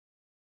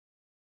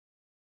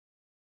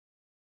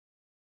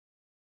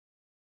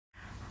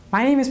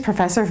My name is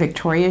Professor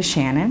Victoria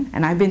Shannon,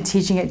 and I've been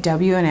teaching at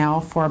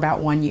WNL for about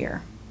 1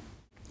 year.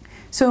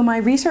 So my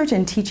research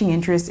and teaching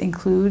interests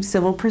include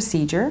civil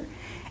procedure,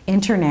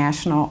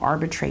 international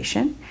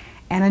arbitration,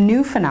 and a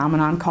new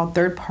phenomenon called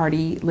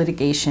third-party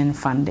litigation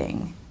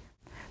funding.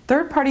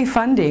 Third-party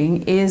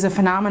funding is a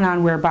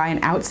phenomenon whereby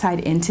an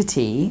outside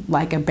entity,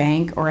 like a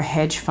bank or a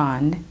hedge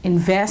fund,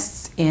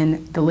 invests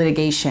in the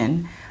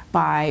litigation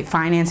by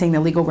financing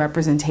the legal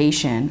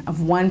representation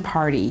of one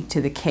party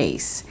to the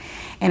case.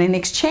 And in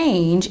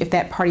exchange, if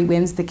that party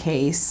wins the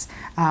case,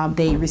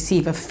 they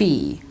receive a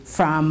fee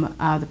from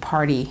the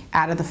party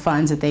out of the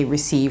funds that they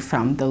receive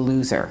from the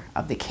loser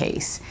of the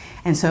case.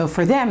 And so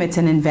for them, it's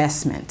an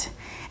investment.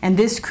 And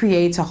this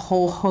creates a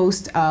whole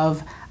host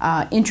of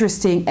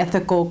interesting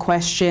ethical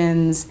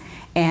questions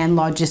and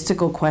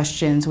logistical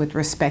questions with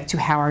respect to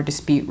how our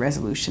dispute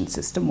resolution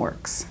system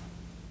works.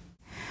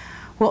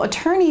 Well,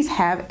 attorneys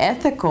have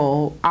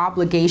ethical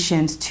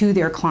obligations to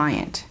their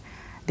client.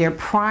 Their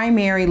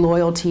primary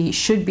loyalty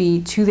should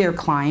be to their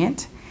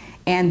client,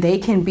 and they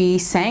can be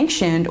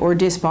sanctioned or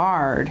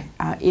disbarred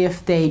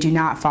if they do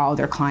not follow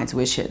their client's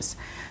wishes.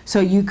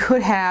 So you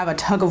could have a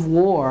tug of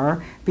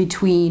war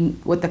between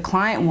what the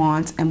client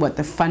wants and what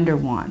the funder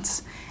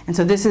wants. And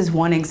so this is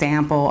one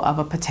example of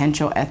a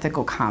potential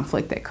ethical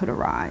conflict that could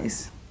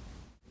arise.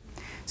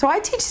 So I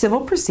teach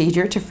civil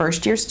procedure to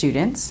first-year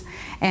students,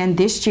 and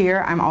this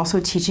year I'm also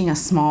teaching a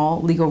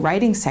small legal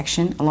writing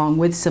section along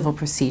with civil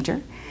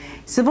procedure.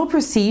 Civil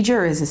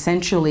procedure is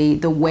essentially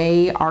the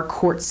way our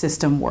court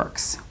system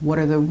works. What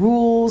are the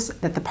rules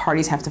that the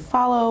parties have to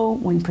follow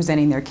when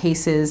presenting their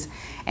cases,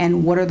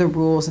 and what are the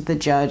rules that the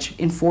judge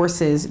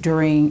enforces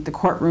during the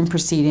courtroom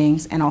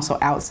proceedings and also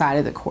outside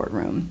of the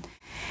courtroom.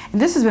 And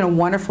this has been a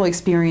wonderful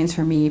experience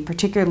for me,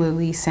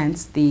 particularly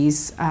since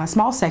these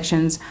small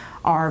sections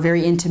are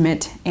very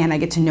intimate and I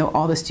get to know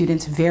all the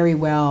students very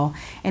well.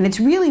 And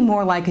it's really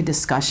more like a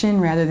discussion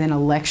rather than a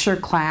lecture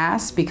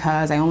class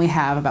because I only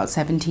have about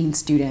 17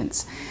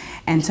 students.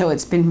 And so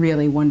it's been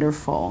really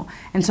wonderful.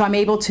 And so I'm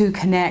able to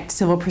connect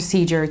civil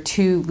procedure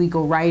to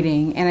legal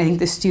writing, and I think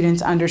the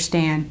students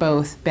understand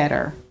both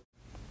better.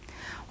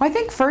 Well, I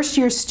think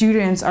first-year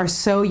students are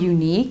so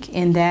unique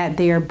in that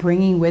they are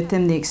bringing with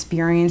them the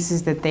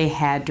experiences that they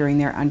had during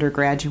their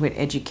undergraduate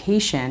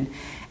education.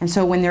 And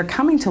so when they're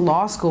coming to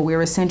law school,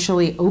 we're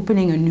essentially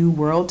opening a new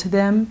world to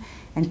them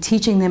and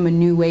teaching them a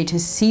new way to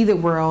see the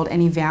world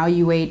and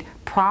evaluate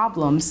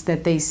problems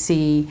that they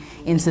see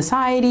in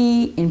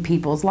society, in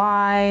people's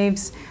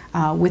lives,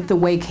 with the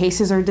way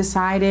cases are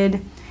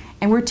decided.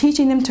 And we're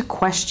teaching them to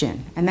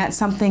question. And that's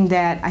something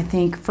that I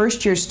think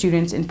first-year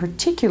students in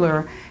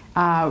particular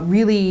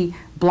really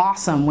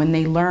blossom when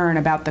they learn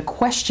about the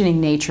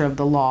questioning nature of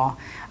the law.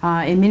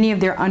 In many of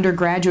their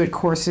undergraduate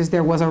courses,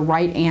 there was a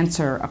right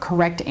answer, a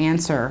correct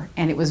answer,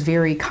 and it was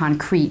very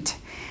concrete.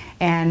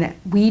 And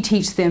we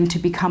teach them to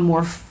become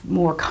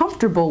more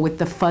comfortable with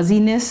the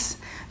fuzziness,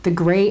 the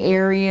gray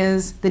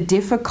areas, the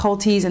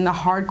difficulties, and the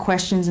hard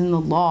questions in the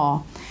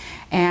law.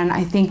 And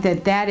I think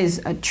that that is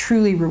a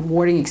truly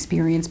rewarding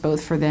experience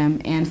both for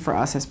them and for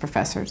us as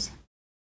professors.